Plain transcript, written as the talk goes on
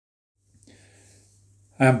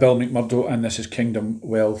I'm Bill McMurdo, and this is Kingdom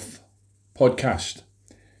Wealth Podcast.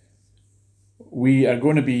 We are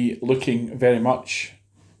going to be looking very much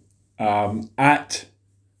at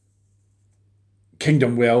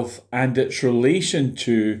Kingdom Wealth and its relation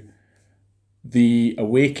to the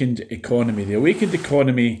awakened economy. The awakened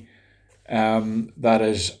economy that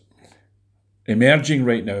is emerging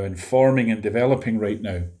right now and forming and developing right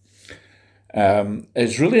now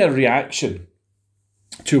is really a reaction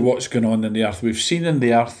to what's going on in the earth. We've seen in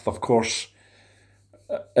the earth, of course,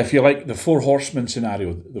 if you like, the four horsemen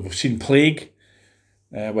scenario. We've seen plague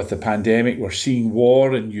with the pandemic. We're seeing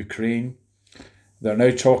war in Ukraine. They're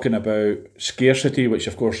now talking about scarcity, which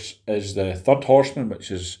of course is the third horseman,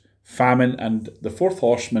 which is famine, and the fourth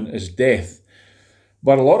horseman is death.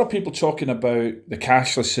 But a lot of people talking about the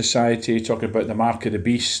cashless society, talking about the mark of the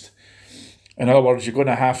beast. In other words, you're going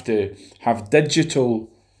to have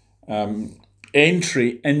digital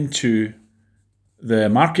entry into the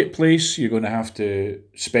marketplace. You're going to have to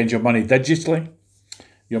spend your money digitally.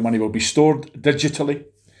 Your money will be stored digitally.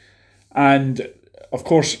 And of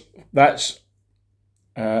course, that's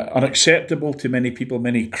unacceptable to many people,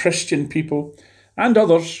 many Christian people, and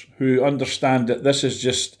others who understand that this is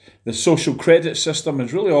just the social credit system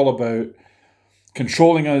is really all about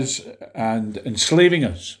controlling us and enslaving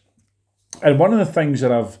us. And one of the things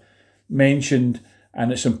that I've mentioned,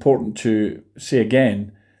 and it's important to say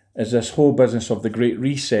again, is this whole business of the Great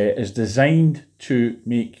Reset is designed to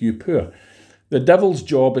make you poor. The devil's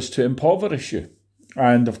job is to impoverish you.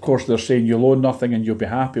 And of course, they're saying you'll own nothing and you'll be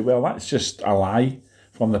happy. Well, that's just a lie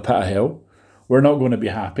from the pit of hell. We're not going to be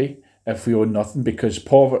happy if we own nothing, because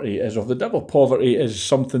poverty is of the devil. Poverty is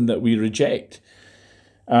something that we reject.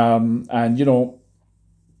 And, you know,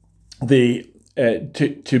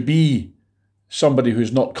 to be somebody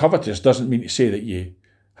who's not covetous doesn't mean to say that you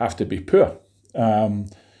have to be poor.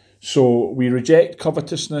 So we reject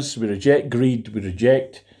covetousness, we reject greed, we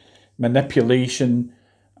reject manipulation,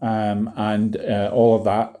 and all of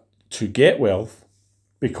that to get wealth,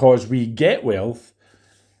 because we get wealth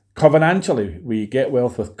covenantally. We get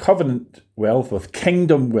wealth with covenant wealth, with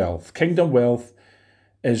kingdom wealth. Kingdom wealth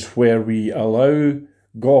is where we allow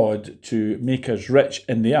God to make us rich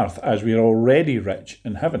in the earth as we are already rich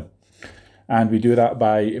in heaven. And we do that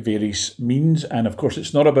by various means. And of course,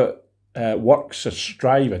 it's not about works or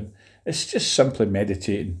striving. It's just simply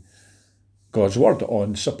meditating God's word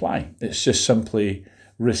on supply. It's just simply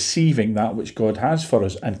receiving that which God has for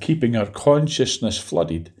us and keeping our consciousness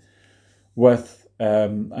flooded with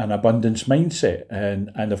an abundance mindset.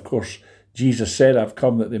 And of course, Jesus said, I've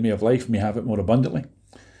come that they may have life, may have it more abundantly.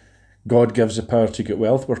 God gives the power to get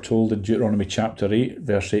wealth, we're told in Deuteronomy chapter 8,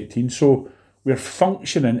 verse 18. So we're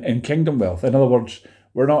functioning in kingdom wealth. In other words,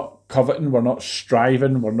 we're not coveting, we're not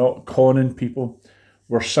striving, we're not conning people.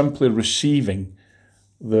 We're simply receiving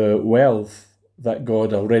the wealth that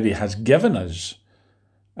God already has given us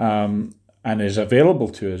and is available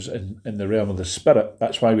to us in the realm of the spirit.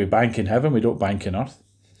 That's why we bank in heaven, we don't bank in earth.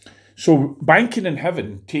 So banking in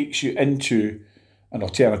heaven takes you into an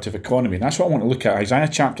alternative economy. And that's what I want to look at. Isaiah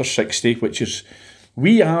chapter 60, which is,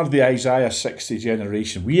 we are the Isaiah 60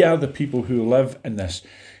 generation. We are the people who live in this.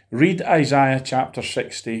 Read Isaiah chapter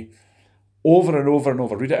 60 over and over and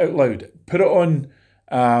over. Read it out loud. Put it on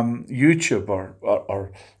YouTube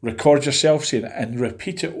or record yourself saying it and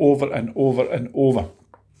repeat it over and over and over.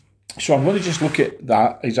 So I'm going to just look at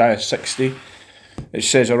that, Isaiah 60. It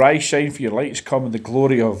says, Arise, shine, for your light is come, and the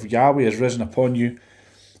glory of Yahweh is risen upon you.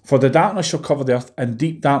 For the darkness shall cover the earth, and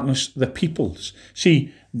deep darkness the peoples.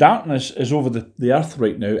 See, darkness is over the earth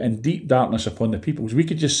right now, and deep darkness upon the peoples. We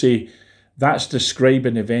could just say that's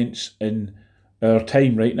describing events in our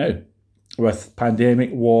time right now, with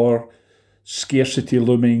pandemic, war, scarcity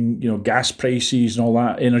looming, gas prices and all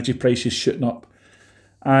that, energy prices shooting up,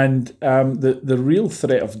 and the real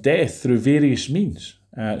threat of death through various means,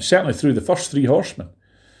 certainly through the first three horsemen.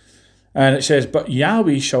 And it says, but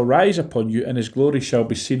Yahweh shall rise upon you, and his glory shall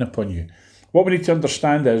be seen upon you. What we need to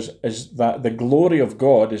understand is that the glory of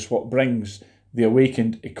God is what brings the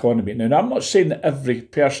awakened economy. Now, I'm not saying that every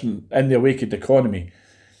person in the awakened economy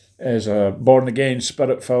is a born-again,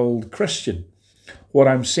 spirit-filled Christian. What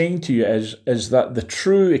I'm saying to you is that the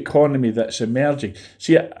true economy that's emerging,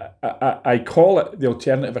 see, I call it the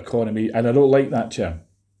alternative economy, and I don't like that term.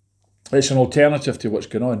 It's an alternative to what's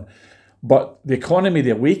going on. But the economy,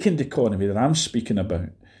 the awakened economy that I'm speaking about,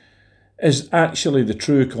 is actually the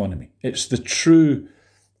true economy. It's the true,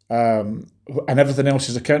 and everything else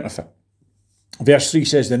is a counterfeit. Verse 3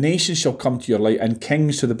 says, the nations shall come to your light, and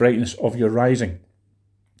kings to the brightness of your rising.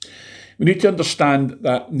 We need to understand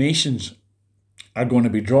that nations are going to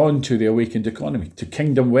be drawn to the awakened economy, to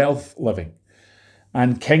kingdom wealth living.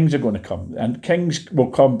 And kings are going to come. And kings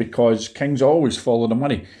will come because kings always follow the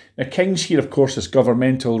money. Now, kings here, of course, is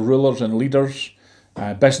governmental rulers and leaders,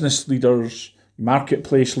 business leaders,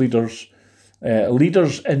 marketplace leaders,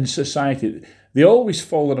 leaders in society. They always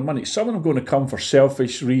follow the money. Some of them are going to come for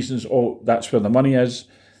selfish reasons. Oh, that's where the money is.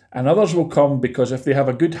 And others will come because if they have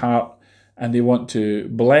a good heart and they want to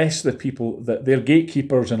bless the people that they're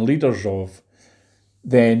gatekeepers and leaders of,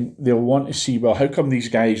 then they'll want to see, well, how come these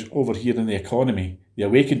guys over here in the economy, the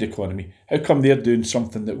awakened economy, how come they're doing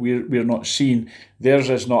something that we're not seeing? Theirs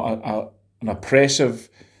is not an oppressive,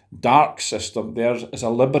 dark system. Theirs is a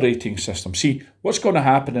liberating system. See, what's going to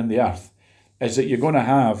happen in the earth is that you're going to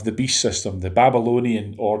have the beast system, the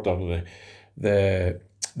Babylonian order, the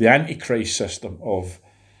Antichrist system of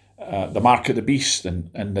the mark of the beast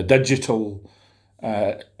and the digital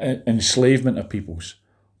enslavement of peoples.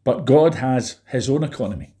 But God has his own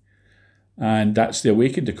economy, and that's the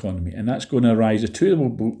awakened economy, and that's going to arise. The two of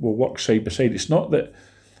them will work side by side. It's not that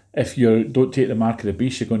if you don't take the mark of the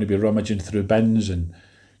beast, you're going to be rummaging through bins and,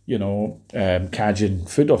 cadging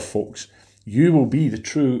food off folks. You will be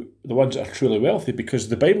the ones that are truly wealthy, because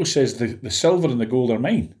the Bible says the silver and the gold are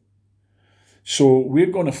mine. So we're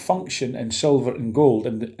going to function in silver and gold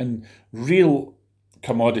and real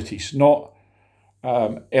commodities, not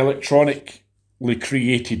electronically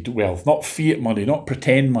created wealth, not fiat money, not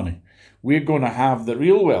pretend money. We're going to have the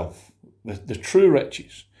real wealth, the true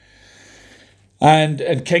riches.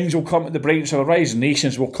 And kings will come at the brightness of a rise,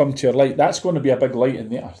 nations will come to your light. That's going to be a big light in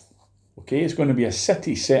the earth. Okay, it's going to be a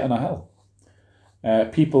city set on a hill.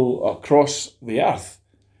 People across the earth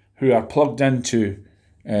who are plugged into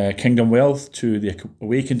kingdom wealth, to the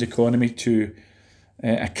awakened economy, to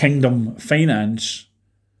a kingdom finance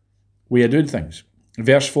way of doing things.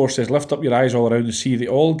 Verse 4 says, lift up your eyes all around and see, they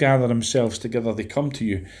all gather themselves together, they come to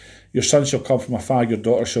you. Your son shall come from afar, your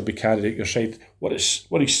daughter shall be carried at your side. What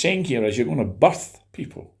he's saying here is you're going to birth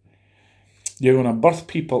people. You're going to birth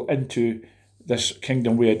people into this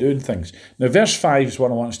kingdom way of doing things. Now, verse 5 is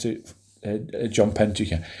what I want us to jump into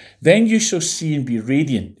here. Then you shall see and be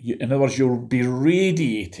radiant. In other words, you'll be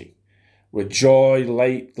radiating with joy,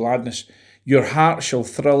 light, gladness. Your heart shall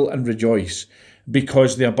thrill and rejoice,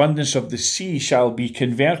 because the abundance of the sea shall be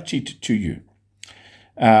converted to you.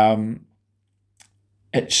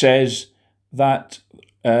 It says that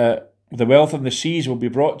the wealth of the seas will be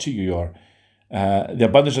brought to you, or the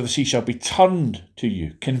abundance of the sea shall be turned to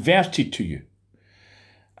you, converted to you.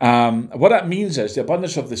 What that means is the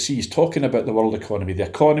abundance of the sea is talking about the world economy,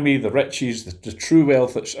 the riches, the true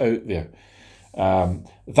wealth that's out there.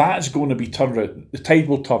 That's going to be turned around. The tide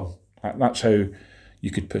will turn. That's how you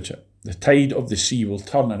could put it. The tide of the sea will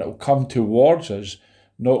turn and it will come towards us,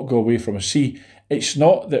 not go away from us. See, it's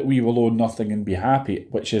not that we will own nothing and be happy,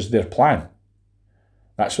 which is their plan.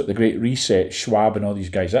 That's what the Great Reset, Schwab and all these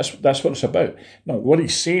guys, that's what it's about. No, what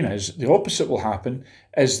he's saying is the opposite will happen,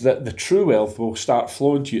 is that the true wealth will start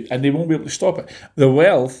flowing to you and they won't be able to stop it. The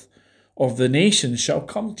wealth of the nations shall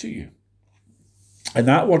come to you. And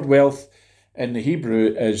that word wealth in the Hebrew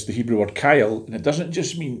is the Hebrew word kyle, and it doesn't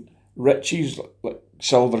just mean riches like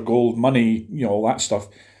silver, gold, money, all that stuff.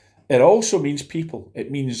 It also means people. It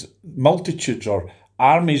means multitudes or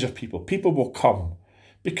armies of people. People will come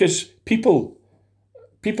because people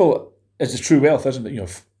is the true wealth, isn't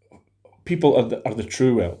it? People are the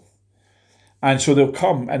true wealth. And so they'll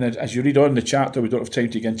come, and as you read on in the chapter, we don't have time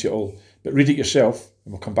to get into it all, but read it yourself,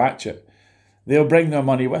 and we'll come back to it. They'll bring their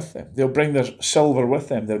money with them. They'll bring their silver with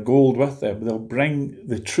them, their gold with them. They'll bring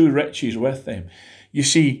the true riches with them. You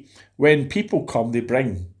see, when people come, they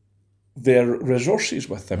bring their resources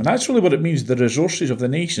with them. And that's really what it means. The resources of the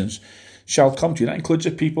nations shall come to you. That includes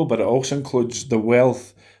the people, but it also includes the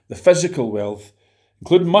wealth, the physical wealth,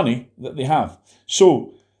 including money that they have.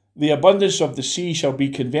 So the abundance of the sea shall be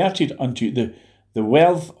converted unto you. The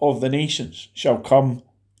wealth of the nations shall come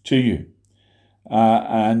to you.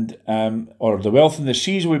 Or the wealth in the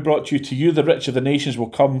seas will be brought to you. To you the rich of the nations will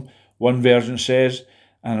come, one version says.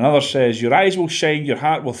 And another says, your eyes will shine, your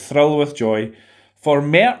heart will thrill with joy. For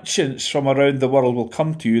merchants from around the world will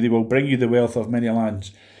come to you. They will bring you the wealth of many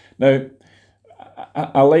lands. Now,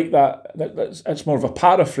 I like that. It's more of a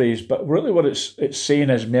paraphrase, but really what it's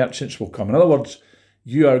saying is merchants will come. In other words,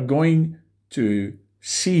 you are going to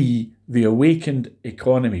see the awakened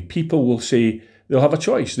economy. People will say, they'll have a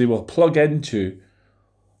choice. They will plug into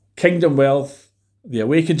kingdom wealth, the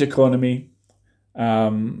awakened economy,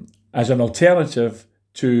 as an alternative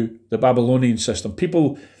to the Babylonian system.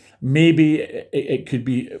 People, maybe it could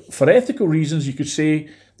be for ethical reasons. You could say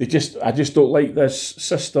I just don't like this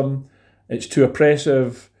system. It's too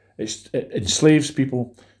oppressive. It enslaves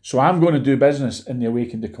people. So I'm going to do business in the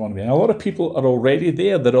awakened economy. And a lot of people are already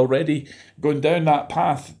there. They're already going down that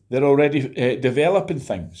path. They're already developing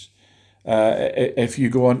things. If you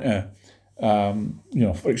go on to,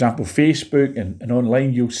 for example, Facebook and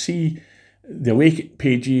online, you'll see the awakened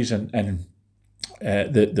pages and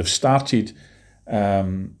they've started,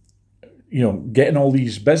 getting all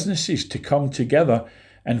these businesses to come together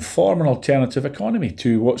and form an alternative economy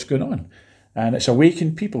to what's going on. And it's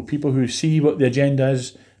awakened people who see what the agenda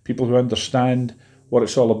is, people who understand what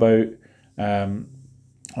it's all about. And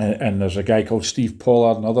there's a guy called Steve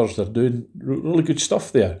Pollard and others that are doing really good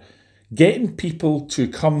stuff there. Getting people to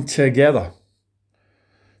come together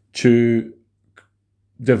to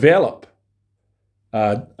develop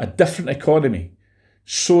a different economy,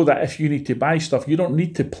 so that if you need to buy stuff, you don't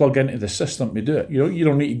need to plug into the system to do it. You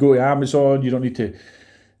don't need to go to Amazon. You don't need to,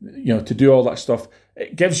 to do all that stuff.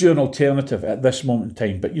 It gives you an alternative at this moment in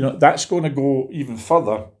time. But, that's going to go even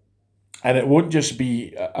further. And it won't just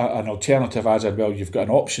be an alternative as well, you've got an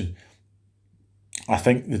option. I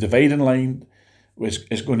think the dividing line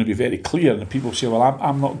is going to be very clear. And the people say, well,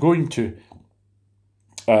 I'm not going to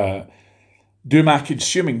do my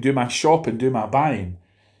consuming, do my shopping, do my buying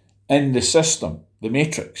in the system, the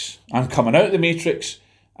matrix. I'm coming out of the matrix,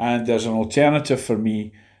 and there's an alternative for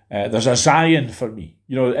me. There's a Zion for me.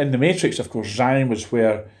 In the matrix, of course, Zion was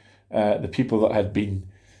where the people that had been,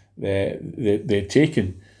 they'd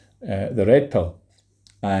taken the red pill,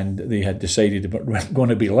 and they had decided they weren't going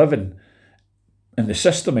to be living in the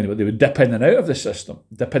system anymore. They would dip in and out of the system,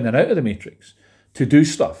 dip in and out of the matrix to do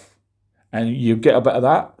stuff. And you get a bit of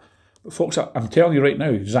that. But folks, I'm telling you right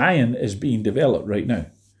now, Zion is being developed right now.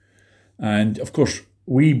 And of course,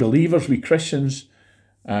 we believers, we Christians,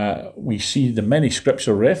 we see the many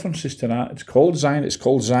scriptural references to that. It's called Zion. It's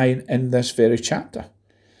called Zion in this very chapter.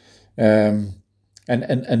 And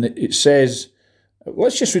it says,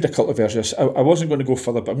 let's just read a couple of verses. I wasn't going to go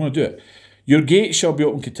further, but I'm going to do it. Your gates shall be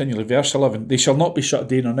open continually. Verse 11, they shall not be shut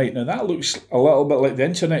day nor night. Now that looks a little bit like the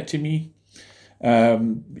internet to me.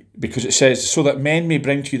 Because it says, so that men may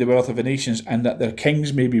bring to you the wealth of the nations, and that their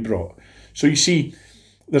kings may be brought. So you see,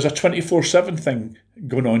 there's a 24/7 thing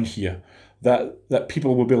going on here, that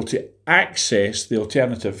people will be able to access the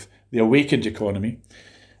alternative, the awakened economy.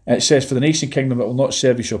 And it says, for the nation kingdom that will not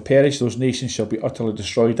serve you shall perish, those nations shall be utterly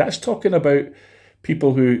destroyed. That's talking about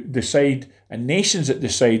people who decide, and nations that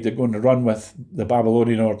decide they're going to run with the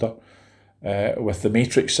Babylonian order, with the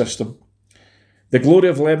matrix system. The glory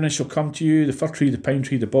of Lebanon shall come to you, the fir tree, the pine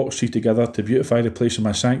tree, the box tree together to beautify the place of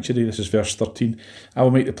my sanctuary. This is verse 13. I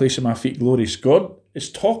will make the place of my feet glorious. God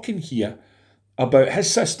is talking here about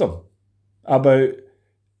his system, about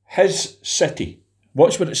his city.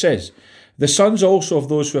 Watch what it says. The sons also of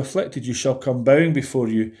those who afflicted you shall come bowing before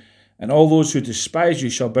you, and all those who despise you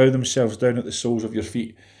shall bow themselves down at the soles of your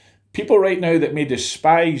feet. People right now that may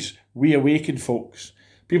despise we awakened folks,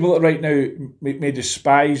 people that right now may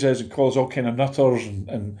despise us and call us all kind of nutters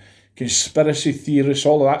and conspiracy theorists,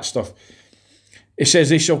 all of that stuff. It says,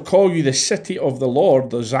 they shall call you the city of the Lord,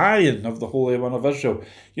 the Zion of the Holy One of Israel.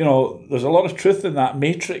 There's a lot of truth in that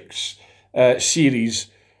Matrix series,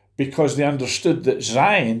 because they understood that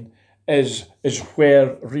Zion is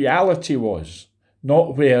where reality was,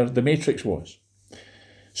 not where the Matrix was.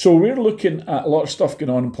 So we're looking at a lot of stuff going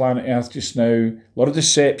on planet Earth just now, a lot of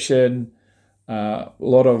deception, a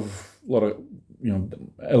lot of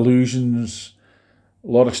illusions, a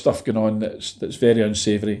lot of stuff going on that's very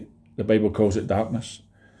unsavoury. The Bible calls it darkness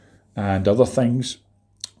and other things.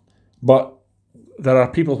 But there are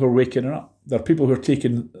people who are waking up. There are people who are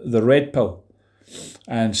taking the red pill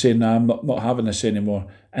and saying, no, I'm not having this anymore.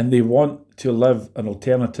 And they want to live an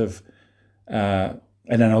alternative, in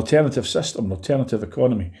an alternative system, an alternative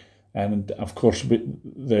economy. And of course,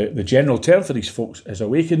 the general term for these folks is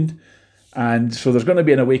awakened. And so there's going to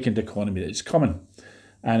be an awakened economy that's coming.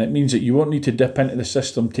 And it means that you won't need to dip into the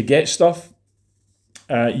system to get stuff.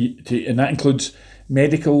 And that includes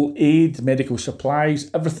medical aid, medical supplies,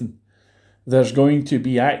 everything. There's going to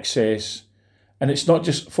be access. And it's not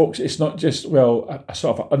just, folks, it's not just, a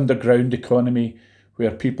sort of underground economy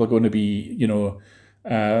where people are going to be, you'll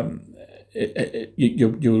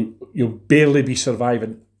barely be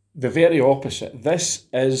surviving. The very opposite. This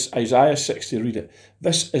is Isaiah 60, read it.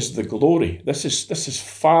 This is the glory. This is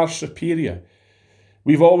far superior.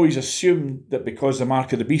 We've always assumed that because the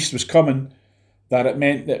mark of the beast was coming, that it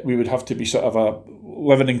meant that we would have to be sort of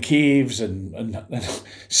living in caves and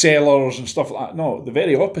cellars and stuff like that. No, the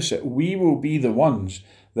very opposite. We will be the ones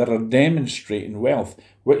that are demonstrating wealth,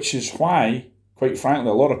 which is why, quite frankly,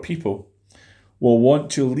 a lot of people will want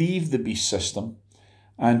to leave the beast system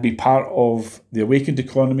and be part of the awakened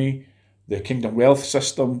economy, the kingdom wealth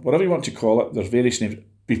system, whatever you want to call it. There's various names.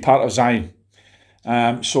 Be part of Zion.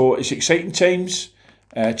 So it's exciting times,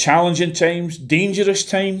 challenging times, dangerous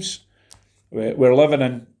times we're living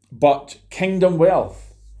in. But kingdom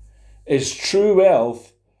wealth is true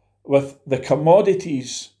wealth with the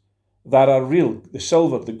commodities that are real, the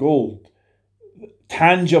silver, the gold,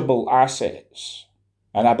 tangible assets.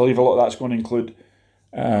 And I believe a lot of that's going to include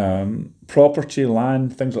property,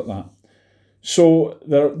 land, things like that. So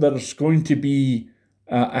there's going to be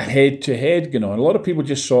a head-to-head going on. A lot of people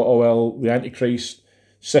just thought, oh, well, the Antichrist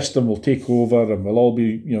system will take over and we'll all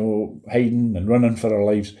be, hiding and running for our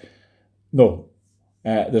lives. No,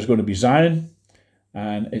 there's going to be Zion,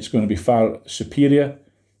 and it's going to be far superior,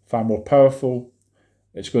 far more powerful.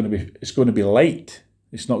 It's going to be light.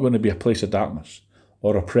 It's not going to be a place of darkness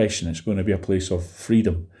or oppression. It's going to be a place of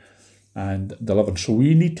freedom and deliverance. So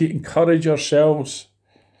we need to encourage ourselves,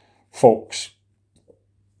 folks,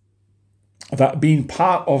 that being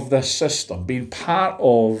part of this system, being part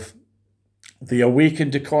of the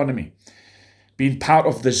awakened economy, being part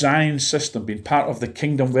of the Zion system, being part of the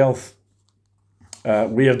kingdom wealth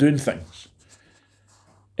way of doing things,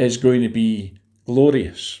 is going to be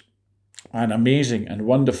glorious and amazing and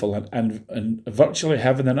wonderful and virtually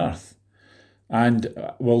heaven and earth, and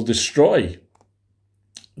will destroy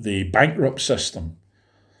the bankrupt system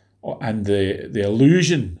and the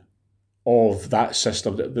illusion of that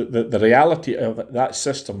system, the reality of that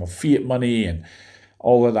system of fiat money and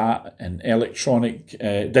all of that, and electronic,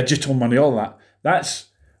 digital money, all that,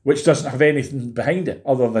 which doesn't have anything behind it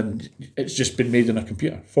other than it's just been made on a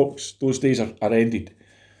computer. Folks, those days are ended,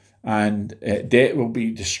 and debt will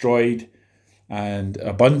be destroyed, and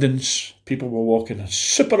abundance, people will walk in a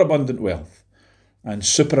super abundant wealth and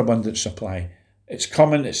super abundant supply. It's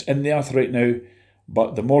coming, it's in the earth right now,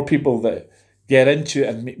 but the more people that get into it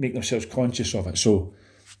and make themselves conscious of it. So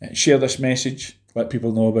share this message, let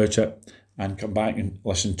people know about it, and come back and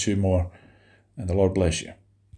listen to more. And the Lord bless you.